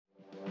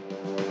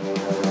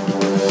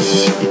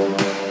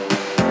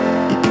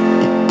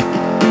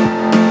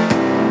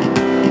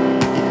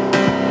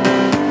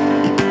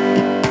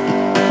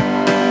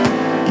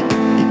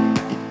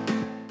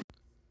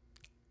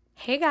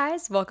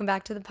guys, welcome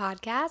back to the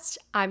podcast.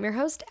 I'm your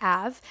host,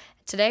 Av.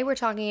 Today we're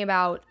talking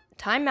about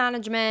time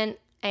management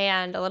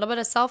and a little bit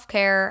of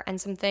self-care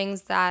and some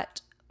things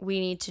that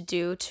we need to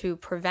do to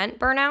prevent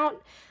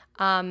burnout.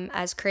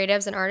 As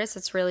creatives and artists,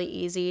 it's really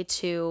easy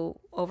to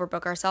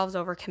overbook ourselves,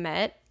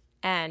 overcommit,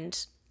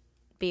 and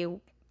be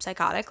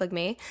psychotic like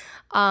me.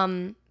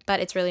 But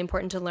it's really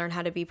important to learn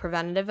how to be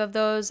preventative of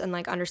those and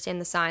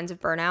understand the signs of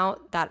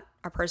burnout that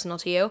are personal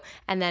to you.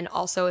 And then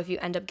also, if you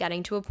end up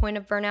getting to a point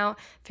of burnout,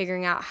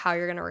 figuring out how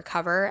you're going to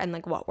recover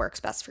and what works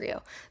best for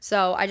you.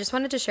 So I just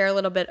wanted to share a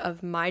little bit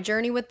of my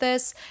journey with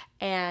this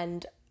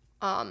and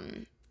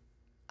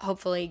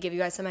hopefully give you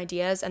guys some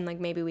ideas, and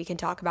maybe we can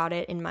talk about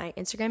it in my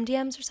Instagram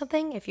DMs or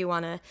something. If you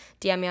want to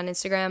DM me on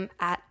Instagram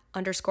at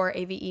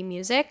 _AVE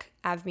music,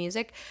 Av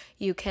music,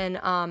 you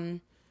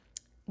can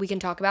we can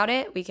talk about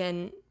it. We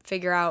can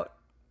figure out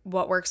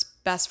what works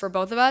best for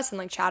both of us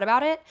and chat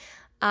about it.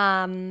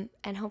 And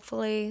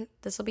hopefully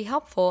this will be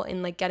helpful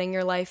in getting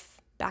your life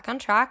back on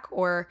track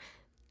or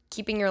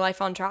keeping your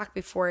life on track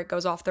before it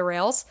goes off the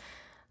rails.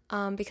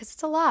 Because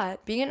it's a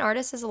lot. Being an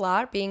artist is a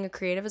lot. Being a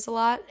creative is a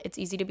lot. It's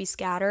easy to be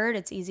scattered.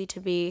 It's easy to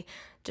be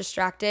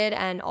distracted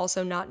and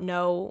also not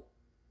know,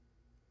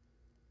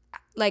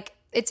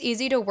 it's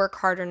easy to work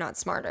harder, not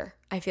smarter,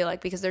 I feel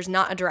because there's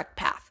not a direct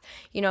path.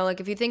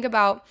 If you think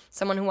about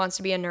someone who wants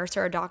to be a nurse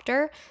or a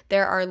doctor,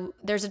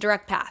 there's a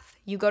direct path.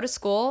 You go to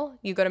school,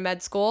 you go to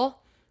med school,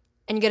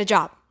 and you get a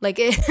job.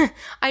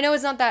 I know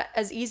it's not that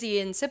as easy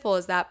and simple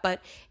as that,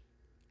 but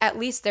at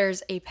least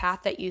there's a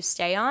path that you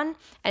stay on,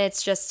 and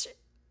it's just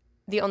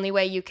the only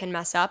way you can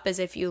mess up is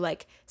if you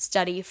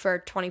study for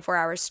 24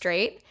 hours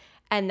straight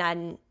and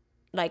then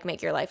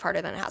make your life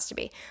harder than it has to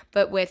be.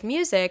 But with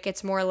music,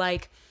 it's more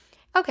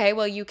okay,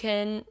 well, you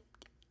can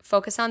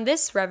focus on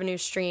this revenue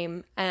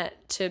stream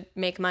to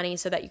make money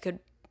so that you could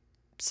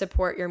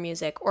support your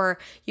music. Or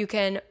you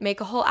can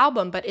make a whole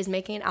album, but is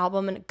making an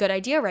album a good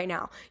idea right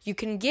now? You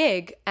can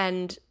gig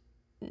and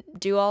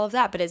do all of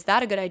that, but is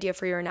that a good idea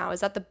for you right now?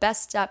 Is that the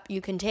best step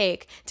you can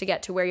take to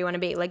get to where you want to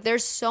be?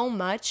 There's so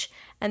much,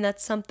 and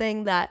that's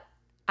something that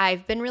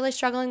I've been really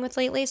struggling with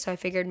lately, so I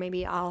figured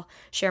maybe I'll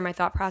share my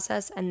thought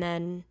process and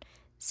then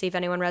see if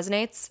anyone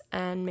resonates,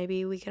 and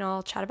maybe we can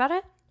all chat about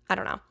it. I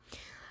don't know.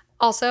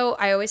 Also,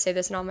 I always say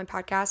this in all my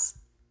podcasts,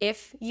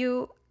 if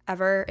you're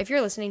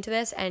listening to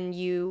this and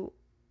you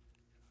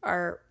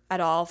are at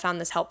all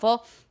found this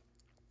helpful,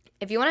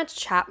 if you want to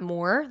chat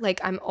more,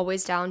 I'm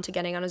always down to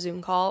getting on a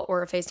Zoom call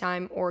or a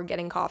FaceTime or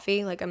getting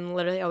coffee. I'm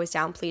literally always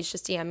down. Please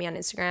just DM me on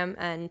Instagram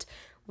and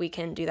we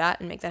can do that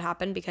and make that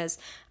happen, because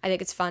I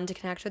think it's fun to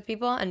connect with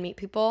people and meet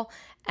people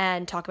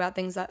and talk about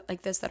things that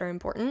this that are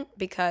important,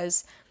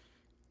 because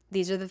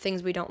these are the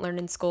things we don't learn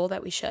in school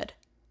that we should.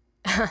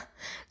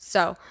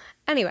 So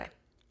anyway,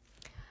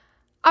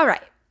 all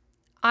right.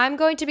 I'm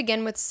going to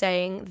begin with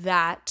saying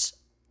that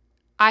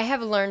I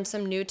have learned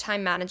some new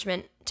time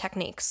management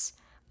techniques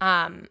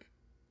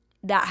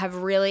that have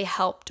really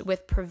helped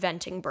with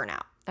preventing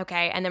burnout.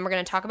 Okay. And then we're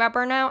going to talk about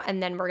burnout,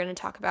 and then we're going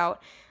to talk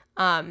about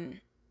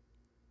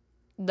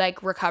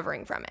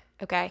recovering from it.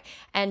 Okay.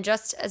 And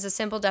just as a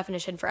simple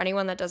definition for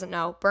anyone that doesn't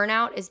know,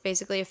 burnout is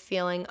basically a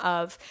feeling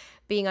of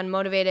being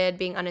unmotivated,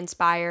 being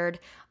uninspired,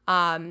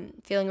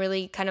 feeling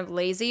really kind of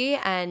lazy,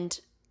 and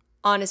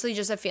honestly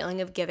just a feeling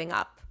of giving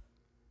up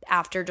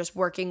after just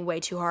working way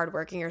too hard,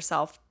 working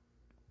yourself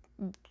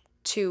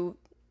to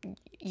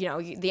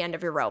the end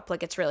of your rope.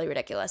 It's really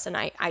ridiculous, and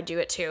I do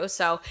it too.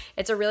 So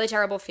it's a really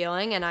terrible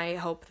feeling, and I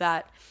hope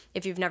that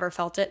if you've never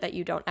felt it, that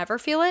you don't ever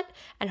feel it.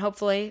 And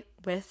hopefully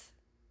with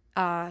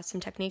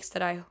some techniques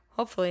that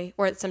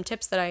or some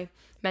tips that I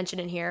mentioned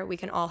in here, we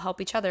can all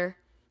help each other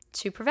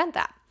to prevent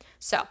that.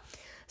 So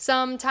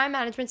some time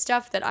management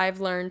stuff that I've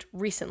learned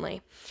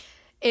recently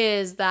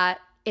is that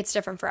it's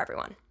different for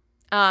everyone.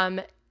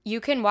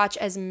 You can watch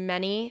as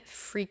many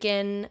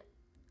freaking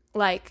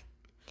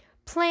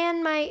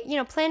plan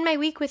my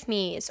week with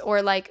me's, or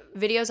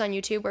videos on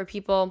YouTube where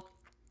people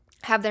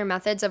have their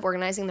methods of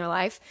organizing their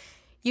life.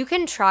 You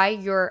can try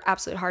your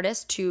absolute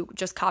hardest to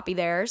just copy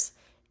theirs.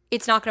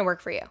 It's not going to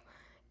work for you.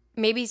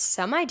 Maybe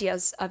some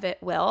ideas of it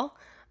will,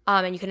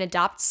 and you can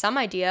adopt some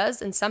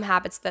ideas and some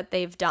habits that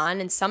they've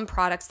done and some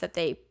products that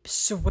they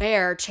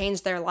swear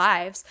changed their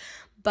lives.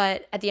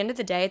 But at the end of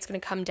the day, it's going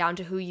to come down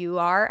to who you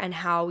are and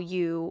how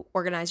you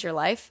organize your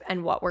life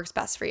and what works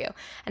best for you.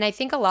 And I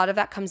think a lot of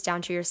that comes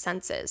down to your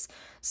senses.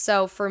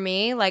 So for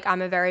me,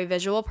 I'm a very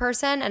visual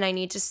person, and I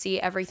need to see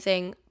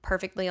everything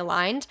perfectly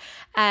aligned.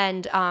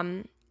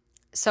 And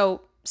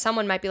so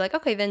someone might be like,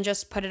 okay, then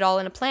just put it all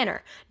in a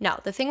planner. No,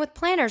 the thing with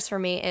planners for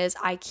me is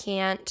I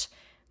can't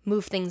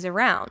move things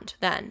around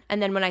then.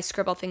 And then when I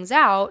scribble things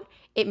out,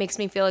 it makes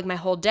me feel like my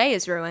whole day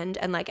is ruined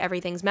and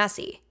everything's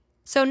messy.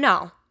 So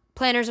no.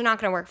 Planners are not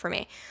going to work for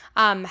me.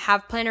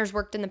 Have planners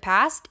worked in the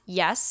past?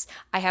 Yes.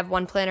 I have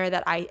one planner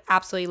that I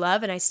absolutely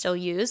love and I still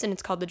use, and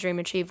it's called the Dream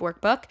Achieve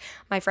Workbook.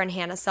 My friend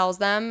Hannah sells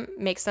them,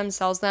 makes them,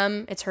 sells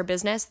them. It's her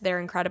business. They're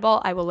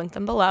incredible. I will link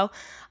them below.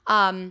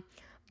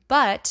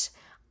 But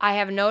I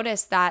have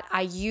noticed that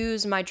I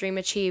use my Dream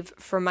Achieve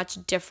for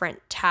much different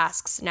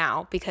tasks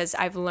now because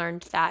I've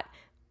learned that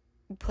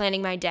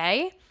planning my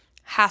day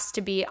has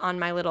to be on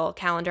my little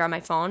calendar on my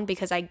phone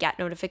because I get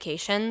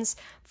notifications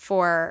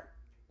for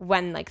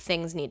when like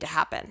things need to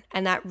happen.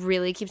 And that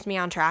really keeps me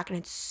on track and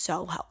it's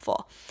so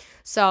helpful.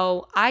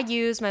 So I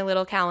use my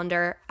little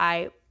calendar.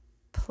 I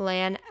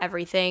plan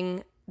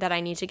everything that I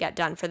need to get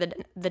done for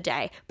the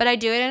day, but I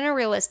do it in a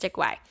realistic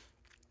way.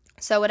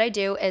 So what I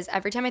do is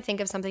every time I think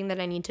of something that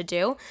I need to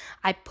do,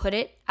 I put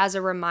it as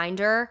a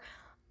reminder.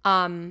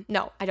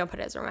 No, I don't put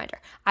it as a reminder.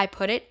 I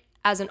put it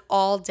as an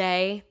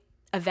all-day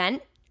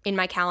event in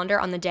my calendar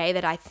on the day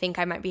that I think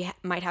I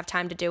might have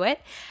time to do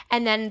it.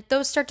 And then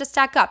those start to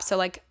stack up. So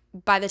like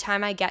by the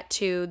time I get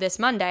to this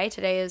Monday,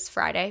 today is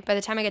Friday, by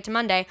the time I get to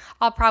Monday,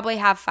 I'll probably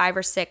have 5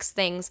 or 6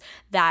 things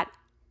that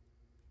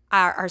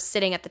are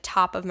sitting at the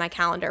top of my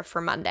calendar for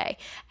Monday.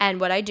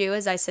 And what I do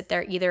is I sit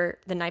there either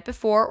the night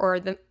before or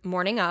the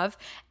morning of,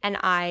 and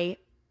I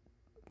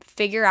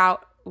figure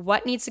out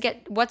what's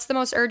the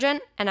most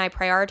urgent, and I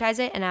prioritize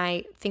it, and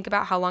I think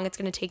about how long it's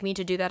going to take me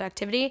to do that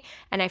activity,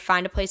 and I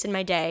find a place in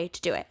my day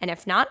to do it. And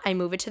if not, I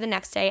move it to the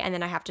next day, and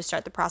then I have to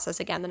start the process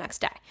again the next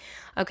day.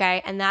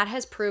 Okay? And that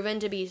has proven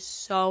to be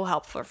so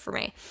helpful for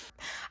me.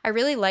 I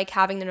really like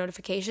having the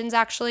notifications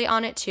actually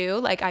on it too.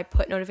 Like I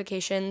put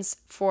notifications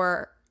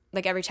for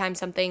like every time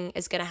something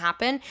is going to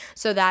happen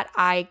so that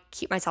I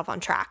keep myself on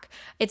track.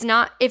 It's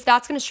not, if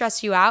that's going to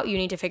stress you out, you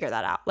need to figure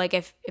that out. Like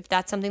if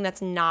that's something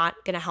that's not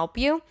going to help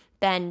you,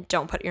 then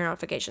don't put your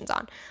notifications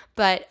on.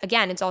 But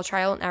again, it's all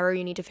trial and error.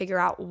 You need to figure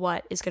out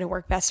what is going to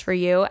work best for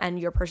you and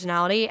your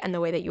personality and the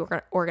way that you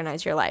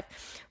organize your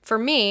life. For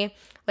me,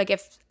 like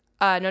if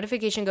a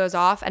notification goes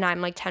off and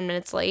I'm like 10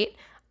 minutes late,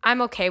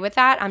 I'm okay with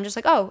that. I'm just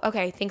like, oh,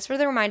 okay, thanks for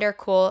the reminder.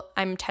 Cool.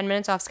 I'm 10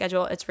 minutes off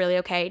schedule. It's really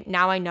okay.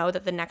 Now I know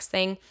that the next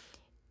thing,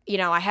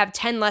 I have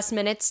 10 less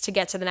minutes to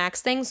get to the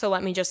next thing. So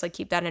let me just like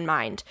keep that in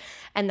mind.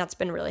 And that's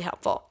been really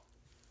helpful.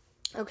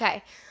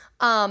 Okay.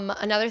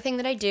 Another thing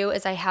that I do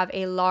is I have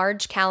a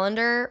large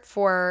calendar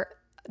for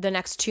the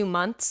next 2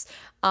 months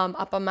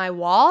up on my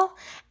wall.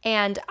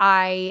 And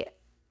I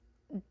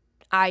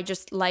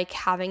just like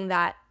having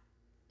that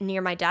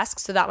near my desk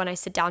so that when I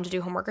sit down to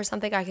do homework or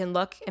something, I can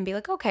look and be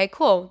like, okay,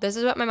 cool. This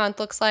is what my month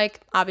looks like.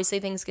 Obviously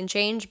things can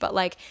change, but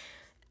like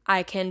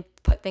I can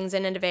put things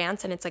in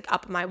advance and it's like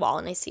up on my wall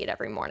and I see it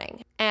every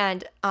morning.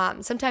 And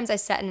sometimes I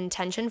set an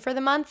intention for the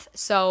month.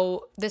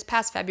 So this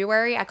past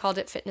February, I called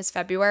it Fitness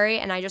February,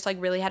 and I just like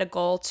really had a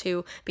goal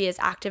to be as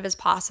active as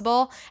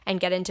possible and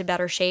get into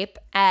better shape,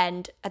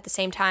 and at the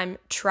same time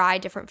try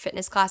different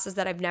fitness classes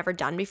that I've never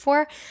done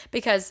before,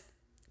 because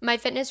my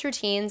fitness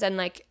routines and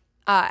like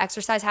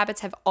exercise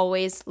habits have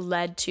always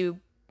led to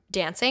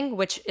dancing,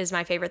 which is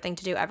my favorite thing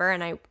to do ever.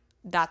 And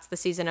that's the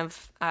season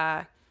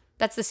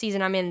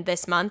I'm in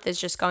this month, is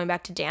just going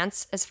back to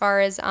dance as far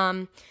as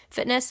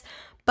fitness.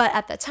 But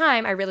at the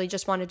time, I really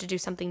just wanted to do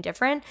something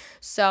different.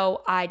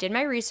 So I did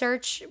my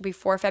research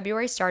before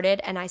February started,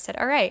 and I said,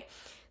 all right,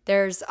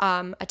 there's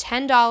a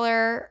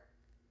 $10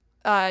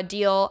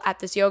 deal at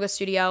this yoga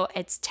studio.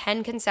 It's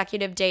 10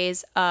 consecutive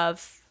days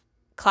of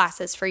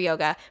classes for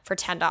yoga for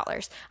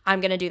 $10.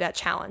 I'm going to do that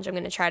challenge. I'm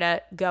going to try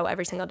to go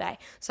every single day.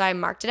 So I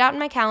marked it out in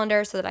my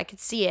calendar so that I could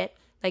see it.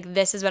 Like,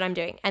 this is what I'm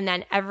doing. And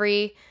then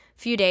every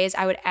few days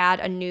I would add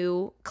a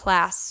new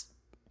class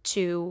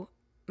to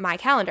my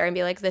calendar and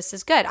be like, this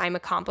is good. I'm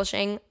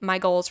accomplishing my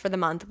goals for the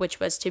month, which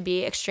was to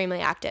be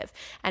extremely active.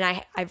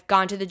 And I've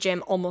gone to the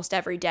gym almost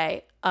every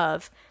day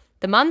of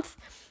the month.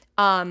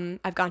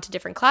 I've gone to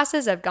different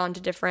classes. I've gone to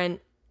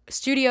different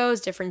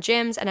studios, different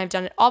gyms, and I've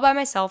done it all by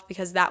myself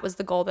because that was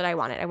the goal that I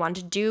wanted. I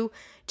wanted to do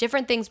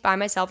different things by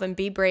myself and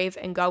be brave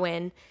and go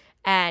in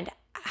and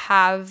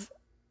have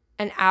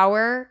an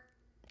hour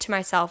to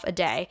myself a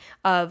day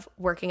of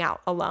working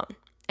out alone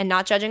and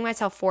not judging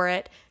myself for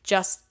it,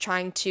 just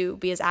trying to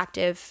be as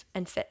active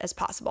and fit as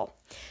possible.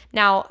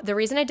 Now, the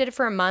reason I did it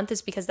for a month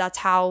is because that's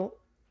how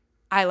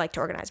I like to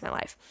organize my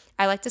life.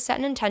 I like to set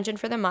an intention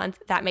for the month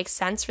that makes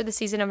sense for the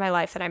season of my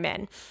life that I'm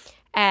in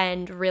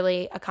and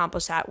really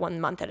accomplish that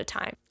 1 month at a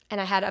time. And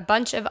I had a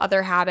bunch of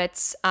other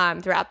habits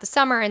throughout the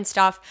summer and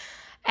stuff.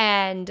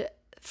 And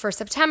for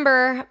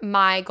September,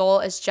 my goal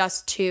is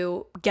just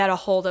to get a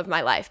hold of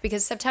my life,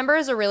 because September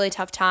is a really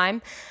tough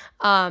time.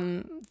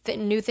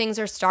 New things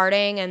are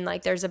starting, and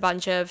like there's a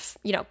bunch of,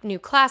 new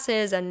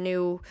classes and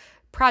new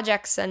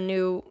projects and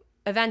new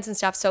events and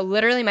stuff. So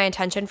literally my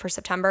intention for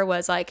September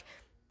was like,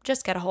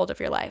 just get a hold of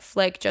your life.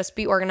 Like, just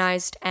be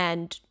organized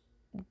and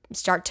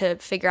start to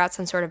figure out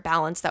some sort of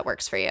balance that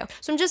works for you.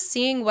 So I'm just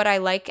seeing what I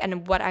like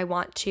and what I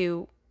want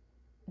to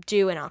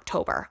do in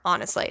October.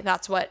 Honestly,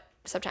 that's what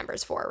September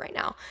is for right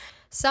now.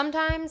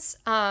 Sometimes,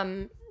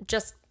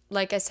 just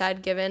like I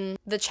said, given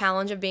the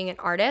challenge of being an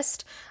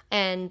artist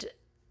and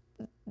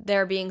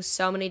there being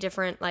so many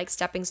different like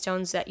stepping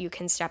stones that you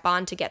can step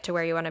on to get to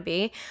where you want to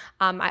be,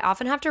 I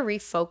often have to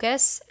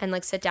refocus and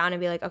like sit down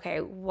and be like,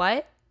 okay,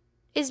 what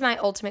is my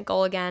ultimate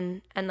goal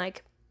again? And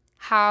like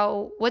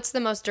what's the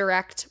most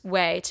direct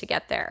way to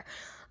get there?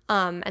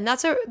 And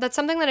that's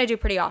something that I do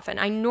pretty often.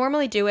 I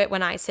normally do it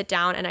when I sit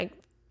down and I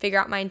figure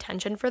out my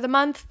intention for the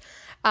month.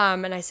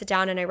 And I sit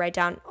down and I write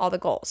down all the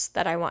goals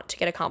that I want to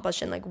get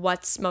accomplished and like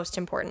what's most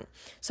important.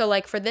 So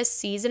like for this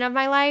season of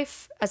my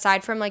life,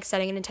 aside from like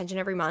setting an intention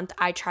every month,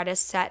 I try to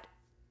set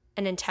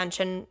an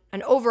intention,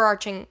 an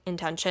overarching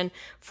intention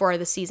for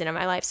the season of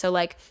my life. So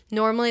like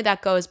normally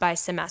that goes by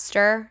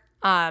semester,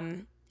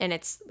 and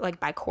it's like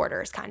by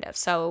quarters kind of.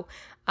 So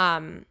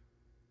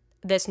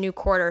this new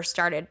quarter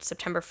started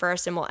September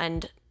 1st and will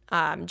end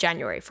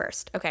January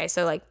 1st. Okay,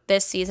 so like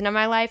this season of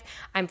my life,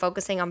 I'm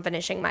focusing on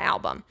finishing my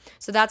album.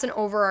 So that's an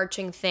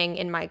overarching thing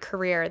in my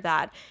career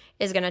that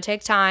is going to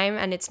take time,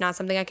 and it's not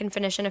something I can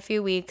finish in a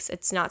few weeks.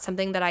 It's not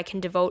something that I can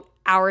devote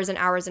hours and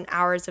hours and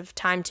hours of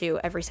time to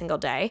every single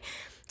day.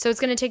 So it's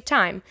going to take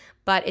time,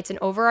 but it's an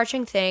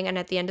overarching thing. And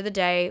at the end of the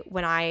day,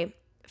 when I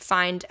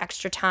find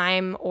extra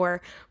time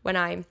or when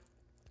I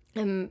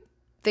am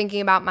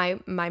thinking about my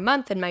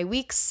month and my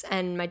weeks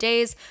and my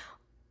days,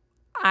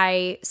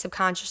 I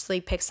subconsciously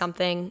pick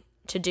something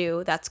to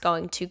do that's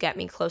going to get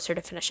me closer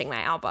to finishing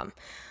my album.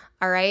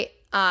 All right.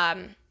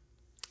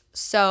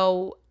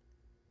 So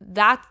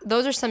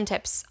those are some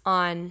tips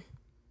on.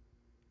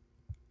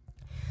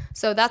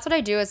 So that's what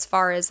I do as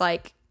far as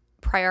like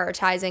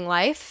prioritizing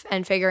life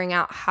and figuring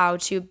out how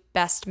to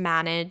best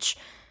manage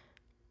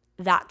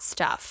that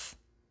stuff.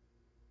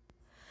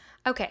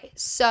 Okay.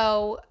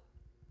 So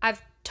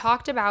I've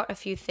talked about a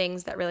few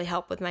things that really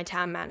help with my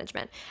time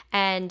management.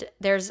 And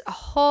there's a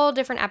whole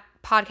different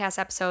podcast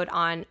episode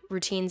on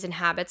routines and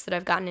habits that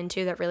I've gotten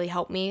into that really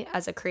help me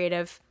as a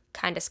creative,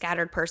 kind of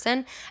scattered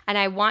person. And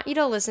I want you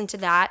to listen to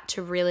that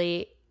to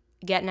really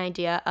get an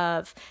idea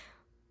of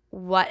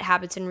what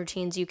habits and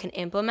routines you can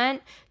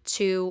implement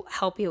to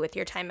help you with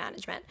your time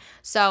management.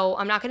 So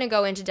I'm not going to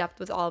go into depth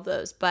with all of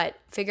those, but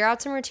figure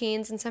out some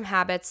routines and some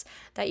habits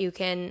that you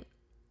can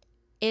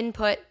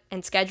input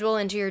and schedule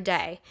into your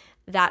day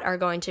that are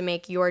going to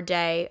make your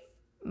day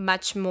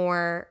much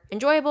more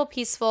enjoyable,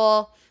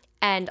 peaceful,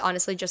 and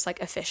honestly just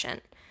like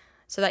efficient,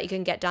 so that you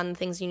can get done the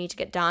things you need to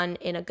get done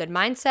in a good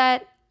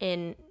mindset,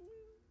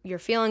 you're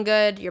feeling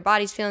good, your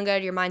body's feeling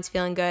good, your mind's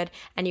feeling good,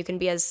 and you can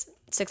be as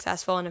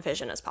successful and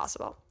efficient as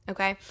possible.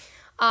 Okay.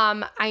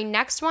 I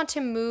next want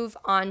to move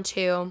on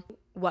to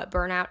what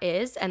burnout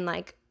is and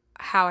like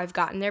how I've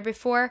gotten there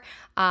before,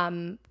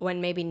 when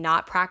maybe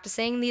not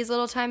practicing these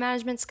little time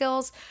management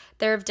skills.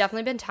 There have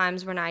definitely been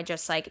times when I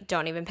just like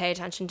don't even pay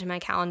attention to my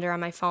calendar on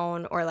my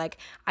phone, or like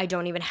I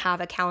don't even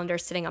have a calendar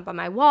sitting up on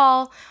my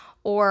wall,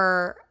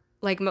 or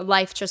like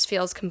life just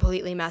feels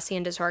completely messy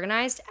and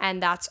disorganized.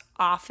 And that's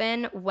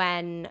often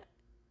when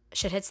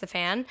shit hits the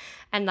fan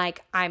and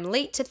like I'm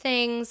late to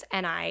things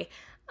and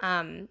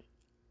I'm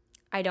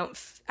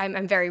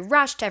very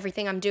rushed.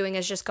 Everything I'm doing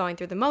is just going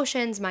through the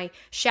motions. My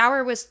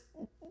shower was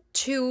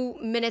 2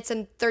 minutes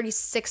and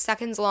 36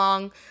 seconds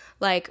long.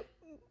 Like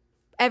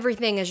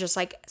everything is just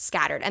like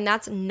scattered, and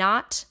that's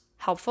not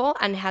helpful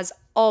and has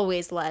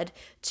always led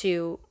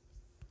to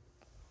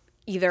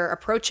either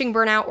approaching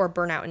burnout or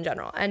burnout in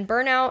general. And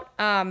burnout,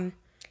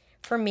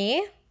 for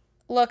me,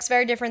 looks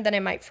very different than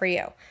it might for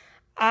you.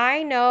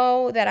 I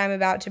know that I'm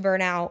about to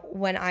burn out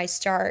when I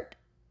start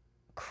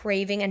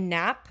craving a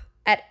nap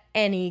at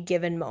any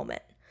given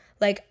moment.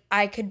 Like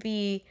I could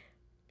be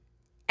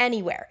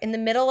anywhere in the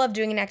middle of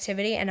doing an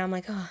activity and I'm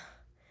like, oh,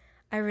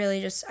 I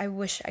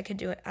wish I could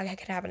do it. I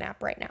could have a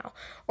nap right now.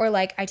 Or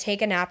like I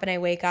take a nap and I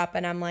wake up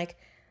and I'm like,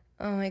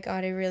 oh my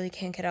God, I really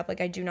can't get up.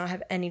 Like I do not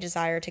have any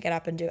desire to get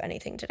up and do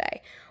anything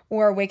today.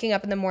 Or waking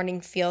up in the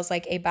morning feels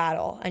like a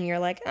battle and you're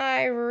like,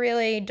 I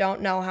really don't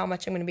know how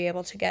much I'm going to be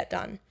able to get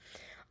done.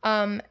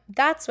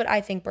 That's what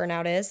I think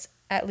burnout is.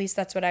 At least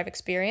that's what I've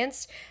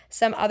experienced.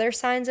 Some other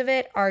signs of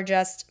it are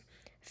just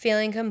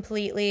feeling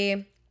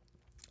completely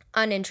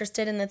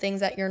uninterested in the things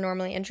that you're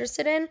normally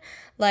interested in.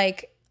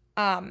 Like,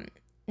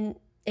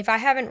 if I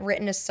haven't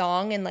written a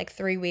song in like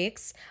 3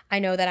 weeks, I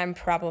know that I'm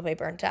probably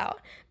burnt out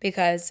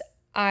because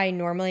I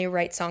normally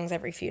write songs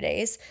every few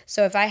days.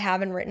 So if I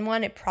haven't written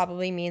one, it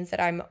probably means that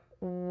I'm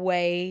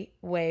way,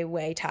 way,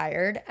 way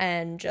tired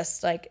and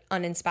just like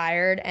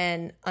uninspired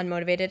and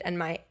unmotivated, and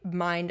my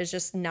mind is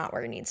just not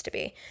where it needs to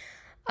be.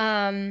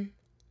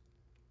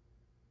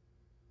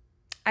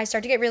 I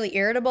start to get really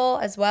irritable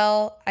as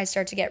well. I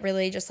start to get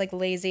really just like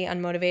lazy,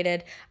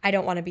 unmotivated. I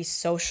don't want to be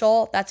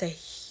social. That's a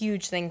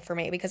huge thing for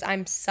me because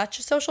I'm such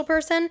a social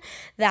person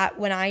that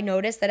when I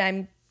notice that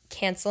I'm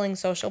canceling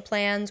social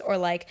plans or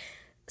like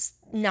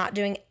not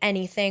doing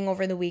anything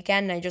over the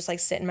weekend and I just like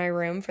sit in my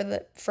room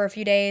for a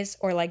few days,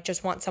 or like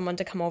just want someone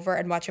to come over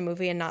and watch a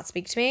movie and not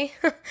speak to me,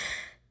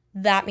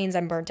 that means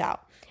I'm burnt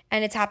out.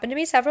 And it's happened to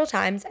me several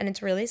times, and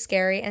it's really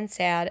scary and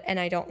sad, and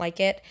I don't like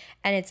it.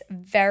 And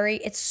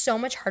it's so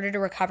much harder to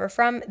recover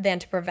from than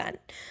to prevent.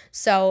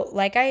 So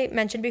like I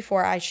mentioned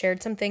before, I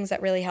shared some things that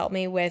really helped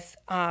me with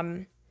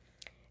time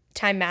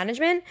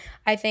management.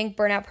 I think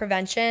burnout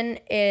prevention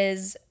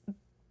is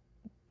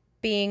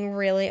being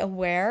really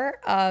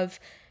aware of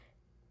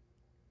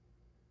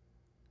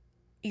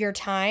your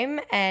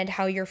time and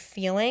how you're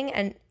feeling,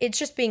 and it's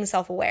just being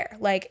self-aware.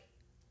 Like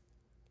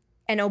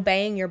and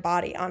obeying your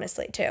body,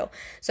 honestly, too.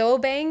 So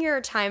obeying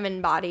your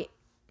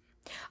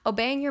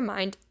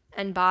mind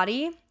and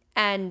body,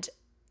 and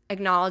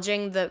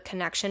acknowledging the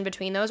connection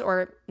between those,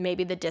 or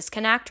maybe the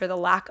disconnect or the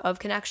lack of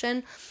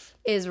connection,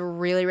 is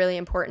really, really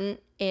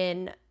important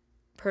in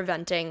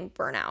preventing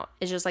burnout.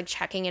 Is just like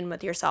checking in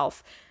with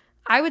yourself,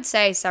 I would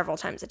say several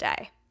times a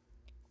day.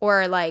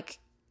 Or like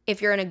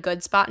if you're in a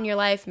good spot in your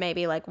life,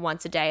 maybe like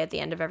once a day at the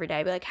end of every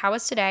day, be like, how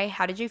was today?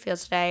 How did you feel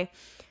today?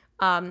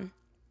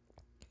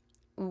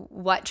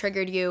 What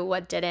triggered you?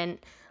 What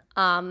didn't?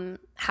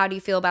 How do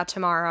you feel about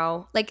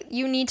tomorrow? Like,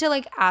 you need to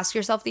like ask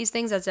yourself these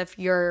things as if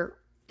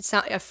it's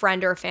not a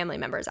friend or a family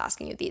member is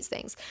asking you these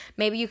things.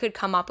 Maybe you could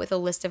come up with a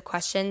list of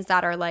questions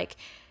that are like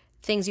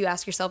things you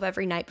ask yourself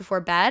every night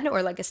before bed,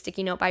 or like a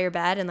sticky note by your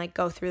bed, and like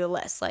go through the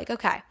list. Like,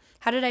 okay,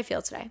 how did I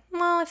feel today?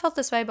 Well, I felt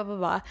this way, blah, blah,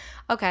 blah.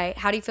 Okay,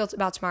 how do you feel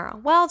about tomorrow?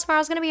 Well,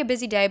 tomorrow's going to be a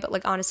busy day, but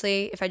like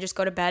honestly, if I just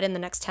go to bed in the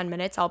next 10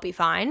 minutes, I'll be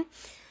fine.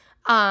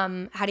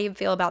 How do you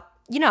feel about,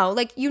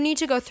 like you need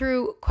to go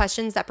through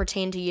questions that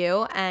pertain to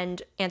you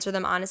and answer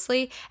them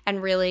honestly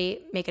and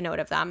really make a note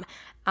of them.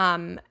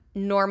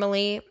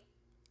 Normally,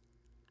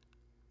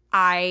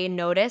 I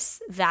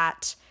notice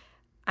that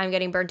I'm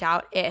getting burnt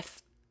out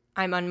if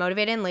I'm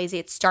unmotivated and lazy.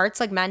 It starts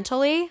like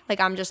mentally, like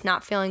I'm just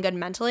not feeling good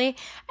mentally.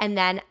 And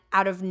then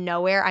out of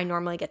nowhere, I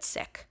normally get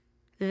sick.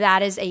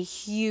 That is a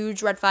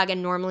huge red flag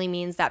and normally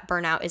means that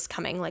burnout is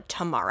coming like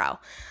tomorrow.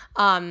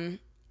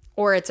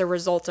 Or it's a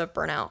result of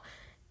burnout.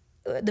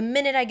 The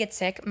minute I get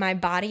sick, my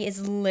body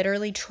is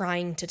literally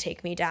trying to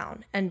take me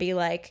down and be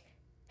like,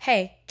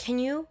 hey, can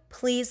you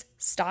please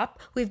stop?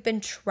 We've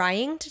been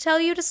trying to tell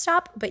you to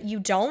stop, but you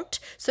don't.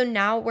 So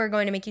now we're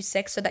going to make you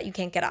sick so that you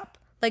can't get up.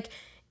 Like,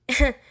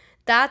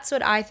 that's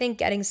what I think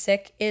getting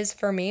sick is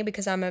for me,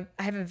 because I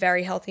have a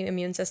very healthy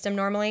immune system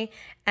normally.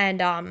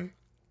 And I'm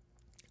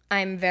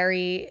in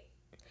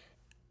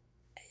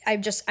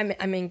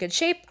good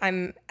shape.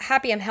 I'm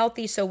happy. I'm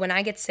healthy. So when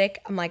I get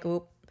sick, I'm like,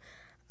 oop,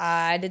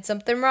 I did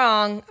something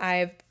wrong.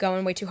 I'm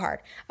going way too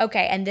hard.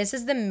 Okay, and this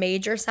is the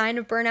major sign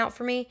of burnout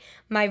for me.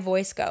 My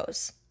voice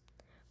goes.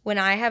 When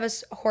I have a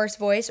hoarse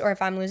voice, or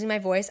if I'm losing my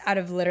voice out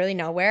of literally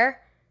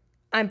nowhere,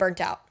 I'm burnt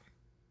out.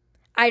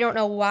 I don't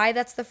know why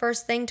that's the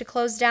first thing to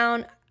close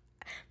down.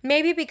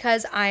 Maybe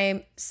because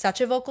I'm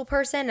such a vocal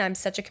person. I'm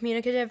such a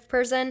communicative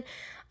person.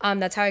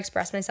 That's how I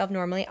express myself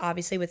normally,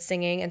 obviously with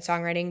singing and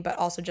songwriting, but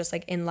also just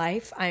like in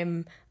life,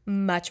 I'm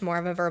much more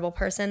of a verbal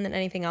person than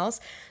anything else.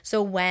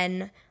 So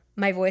when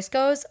my voice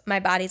goes, my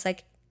body's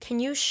like, can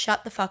you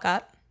shut the fuck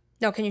up?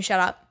 No, can you shut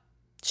up?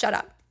 Shut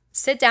up.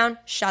 Sit down,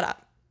 shut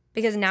up.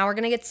 Because now we're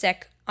going to get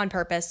sick on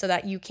purpose so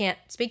that you can't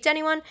speak to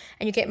anyone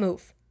and you can't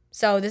move.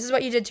 So this is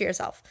what you did to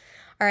yourself.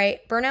 All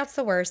right, burnout's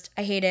the worst.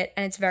 I hate it,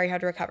 and it's very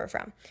hard to recover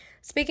from.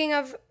 Speaking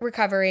of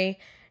recovery,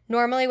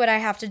 normally what I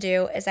have to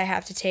do is I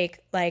have to take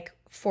like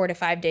 4 to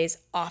 5 days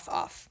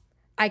off.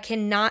 I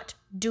cannot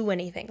do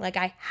anything. Like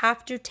I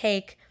have to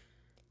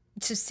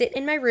sit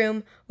in my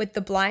room with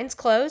the blinds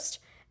closed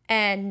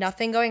and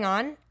nothing going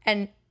on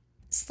and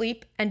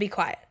sleep and be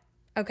quiet,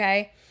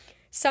 okay?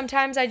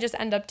 Sometimes I just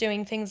end up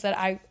doing things that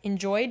I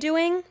enjoy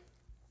doing,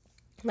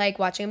 like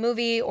watching a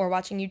movie or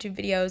watching YouTube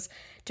videos,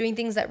 doing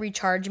things that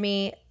recharge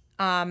me,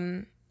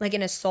 like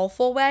in a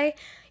soulful way.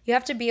 You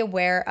have to be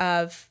aware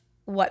of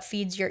what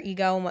feeds your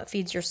ego and what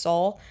feeds your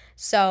soul.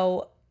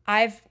 So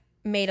I've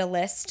made a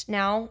list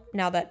now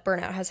that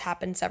burnout has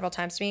happened several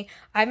times to me.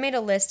 I've made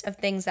a list of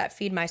things that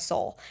feed my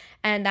soul.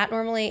 And that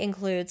normally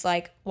includes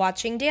like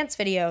watching dance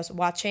videos,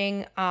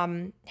 watching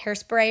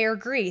Hairspray or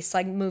Grease,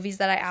 like movies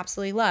that I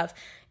absolutely love.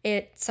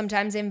 It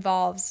sometimes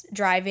involves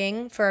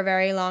driving for a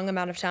very long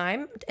amount of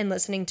time and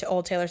listening to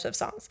old Taylor Swift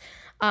songs.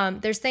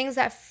 There's things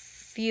that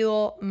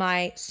fuel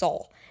my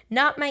soul,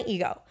 not my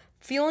ego.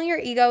 Fueling your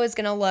ego is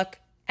going to look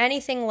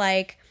anything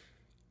like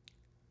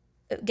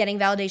getting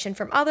validation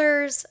from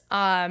others,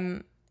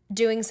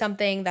 doing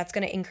something that's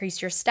going to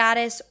increase your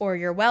status or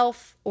your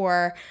wealth,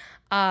 or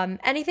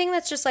anything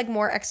that's just like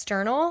more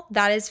external.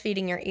 That is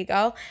feeding your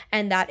ego,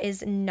 and that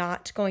is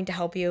not going to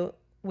help you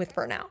with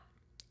burnout.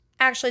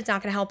 Actually, it's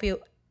not going to help you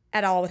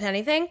at all with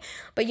anything,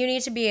 but you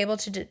need to be able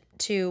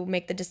to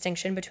make the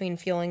distinction between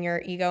fueling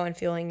your ego and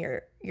fueling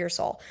your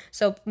soul.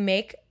 So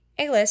make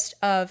a list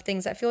of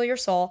things that fuel your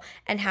soul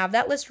and have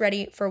that list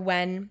ready for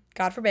when,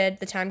 God forbid,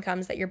 the time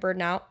comes that you're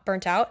burnt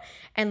out,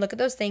 and look at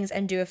those things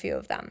and do a few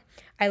of them.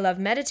 I love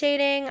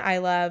meditating. I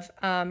love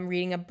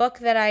reading a book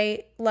that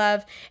I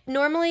love.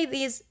 Normally,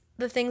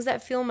 the things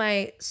that fuel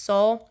my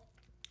soul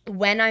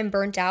when I'm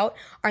burnt out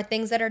are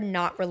things that are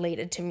not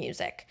related to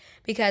music,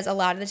 because a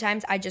lot of the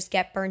times I just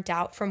get burnt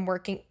out from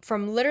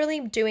literally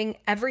doing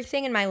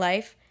everything in my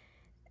life.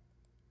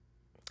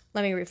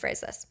 Let me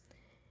rephrase this.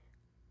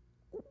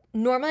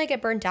 Normally I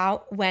get burnt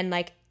out when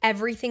like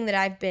everything that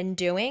I've been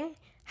doing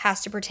has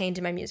to pertain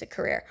to my music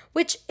career,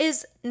 which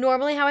is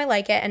normally how I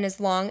like it. And as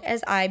long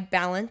as I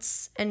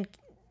balance and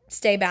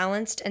stay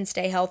balanced and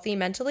stay healthy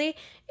mentally,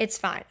 it's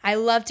fine. I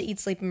love to eat,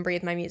 sleep, and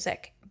breathe my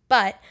music.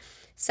 But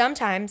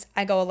sometimes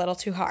I go a little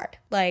too hard.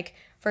 Like,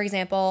 for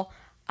example,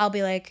 I'll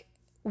be like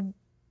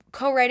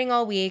co-writing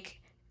all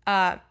week,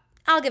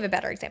 I'll give a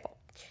better example.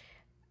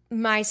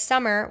 My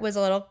summer was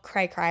a little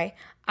cray-cray.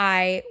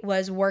 I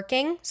was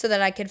working so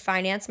that I could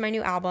finance my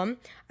new album.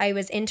 I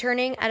was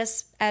interning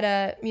at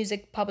a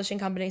music publishing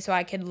company so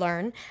I could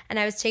learn, and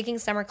I was taking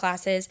summer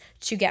classes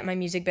to get my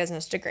music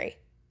business degree.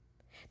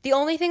 The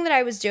only thing that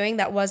I was doing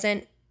that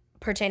wasn't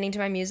pertaining to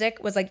my music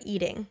was like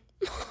eating.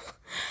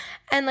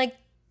 And like,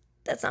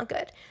 that's not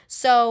good.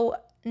 So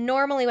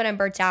normally when I'm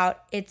burnt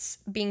out, it's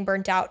being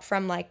burnt out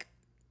from like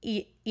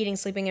eating,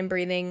 sleeping, and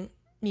breathing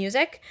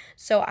music.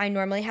 So I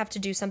normally have to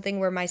do something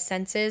where my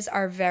senses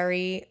are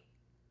very,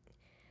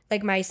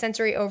 like my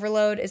sensory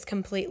overload is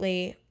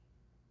completely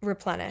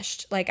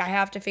replenished. Like I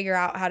have to figure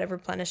out how to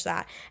replenish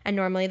that. And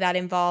normally that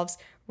involves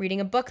reading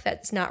a book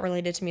that's not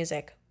related to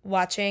music,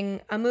 watching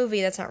a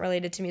movie that's not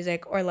related to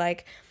music, or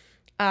like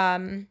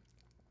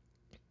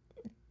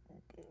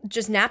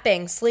just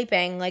napping,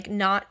 sleeping, like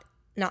not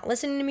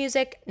listening to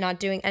music, not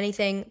doing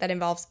anything that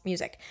involves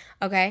music.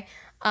 Okay?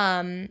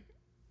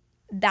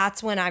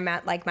 That's when I'm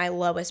at like my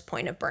lowest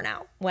point of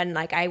burnout, when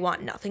like I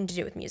want nothing to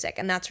do with music.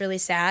 And that's really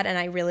sad. And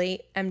I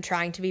really am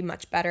trying to be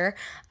much better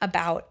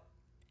about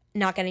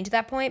not getting to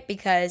that point,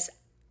 because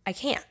I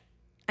can't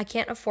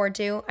afford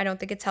to. I don't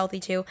think it's healthy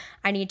to.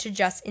 I need to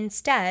just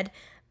instead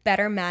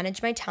better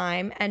manage my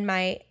time and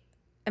my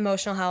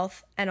emotional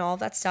health and all of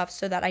that stuff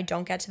so that I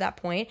don't get to that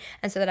point,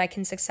 and so that I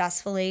can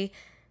successfully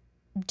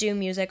do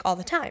music all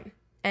the time.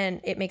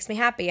 And it makes me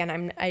happy,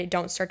 and I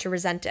don't start to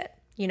resent it,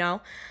 you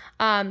know?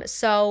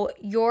 So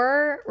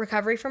your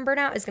recovery from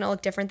burnout is going to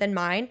look different than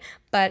mine,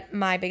 but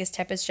my biggest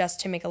tip is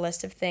just to make a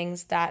list of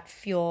things that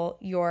fuel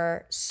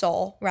your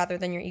soul rather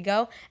than your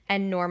ego.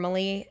 And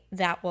normally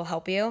that will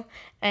help you.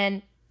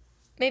 And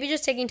maybe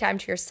just taking time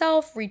to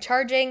yourself,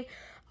 recharging,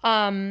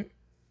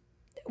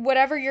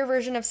 whatever your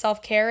version of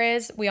self-care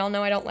is. We all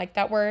know I don't like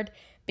that word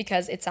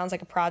because it sounds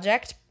like a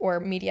project, or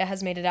media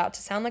has made it out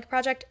to sound like a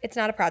project. It's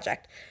not a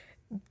project.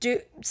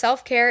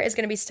 Self-care is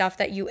going to be stuff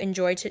that you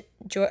enjoy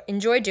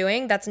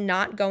doing. That's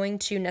not going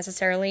to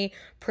necessarily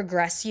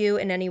progress you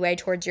in any way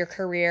towards your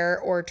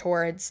career or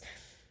towards,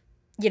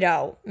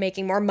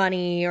 making more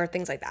money or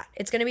things like that.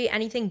 It's going to be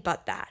anything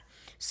but that.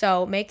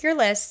 So make your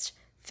list,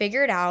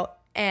 figure it out,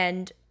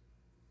 and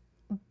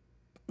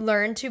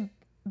learn to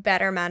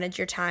better manage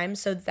your time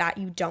so that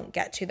you don't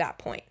get to that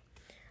point.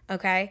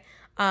 Okay?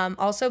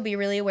 Also, be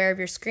really aware of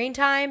your screen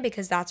time,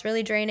 because that's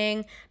really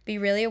draining. Be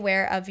really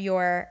aware of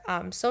your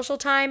social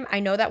time.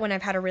 I know that when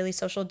I've had a really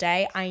social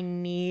day, I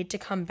need to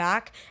come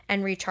back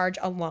and recharge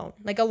alone,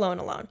 like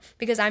alone,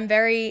 because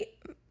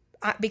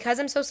because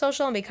I'm so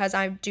social, and because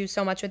I do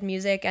so much with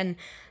music and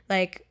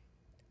like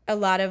a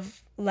lot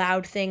of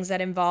loud things that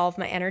involve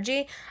my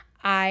energy,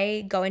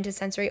 I go into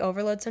sensory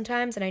overload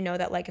sometimes. And I know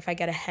that like if I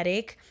get a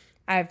headache,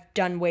 I've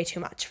done way too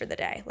much for the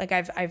day. Like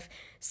I've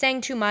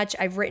sang too much,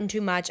 I've written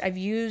too much, I've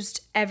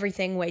used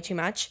everything way too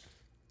much.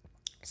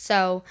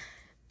 So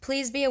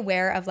please be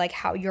aware of like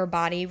how your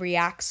body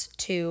reacts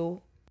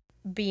to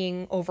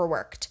being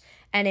overworked.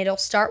 And it'll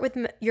start with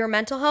your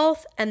mental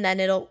health, and then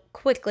it'll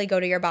quickly go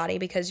to your body,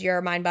 because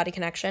your mind-body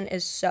connection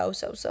is so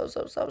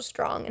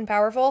strong and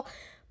powerful.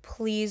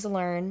 Please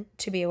learn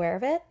to be aware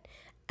of it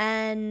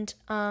and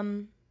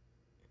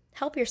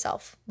help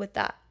yourself with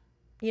that.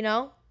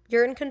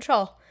 You're in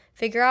control.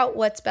 Figure out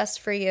what's best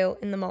for you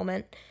in the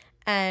moment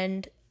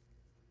and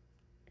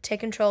take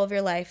control of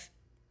your life,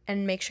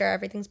 and make sure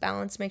everything's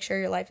balanced. Make sure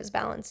your life is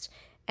balanced,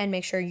 and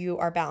make sure you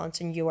are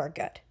balanced and you are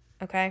good.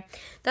 Okay?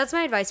 That's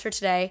my advice for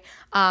today.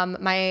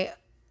 My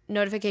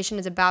notification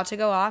is about to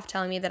go off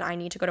telling me that I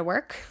need to go to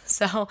work.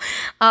 So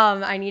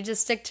I need to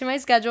stick to my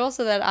schedule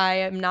so that I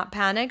am not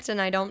panicked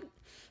and I don't,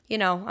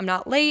 I'm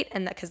not late,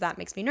 and because that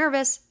makes me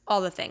nervous,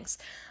 all the things.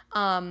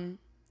 So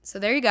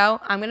there you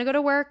go. I'm going to go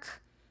to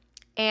work.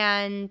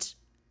 And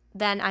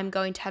then I'm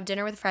going to have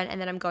dinner with a friend, and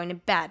then I'm going to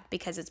bed,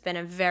 because it's been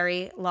a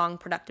very long,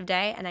 productive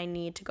day, and I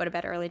need to go to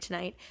bed early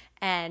tonight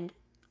and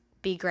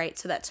be great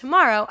so that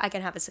tomorrow I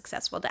can have a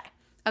successful day.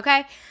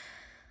 Okay?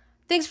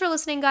 Thanks for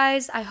listening,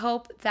 guys. I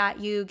hope that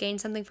you gained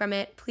something from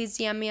it. Please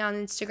DM me on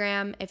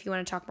Instagram if you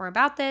want to talk more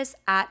about this,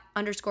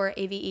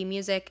 @_AVE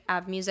music,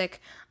 avmusic,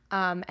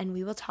 and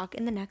we will talk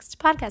in the next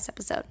podcast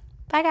episode.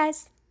 Bye,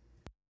 guys.